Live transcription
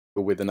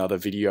with another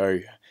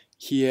video.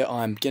 Here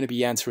I'm going to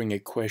be answering a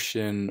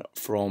question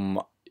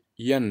from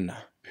Yin,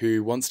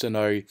 who wants to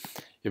know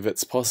if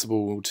it's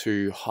possible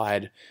to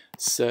hide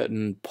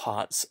certain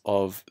parts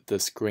of the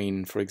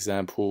screen, for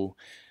example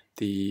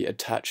the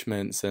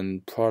attachments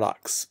and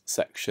products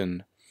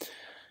section.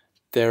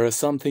 There are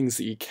some things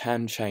that you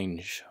can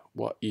change.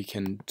 What you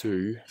can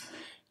do,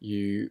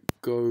 you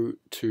go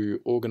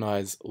to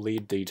organize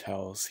lead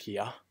details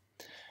here,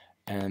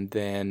 and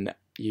then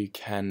you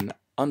can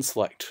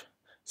unselect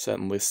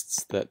certain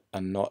lists that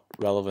are not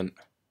relevant,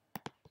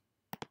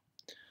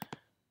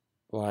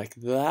 like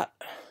that,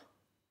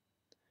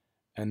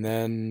 and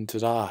then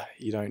ta-da,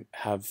 you don't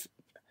have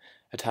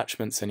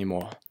attachments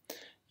anymore.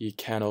 You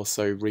can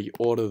also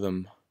reorder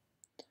them.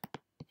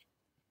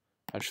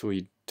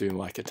 Actually do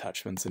like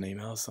attachments and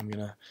emails, so I'm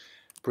gonna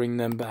bring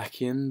them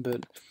back in,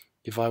 but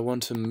if I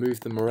want to move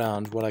them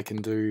around, what I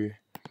can do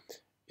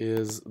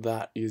is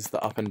use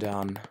the up and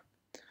down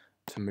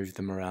to move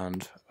them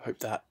around. Hope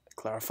that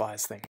clarifies things.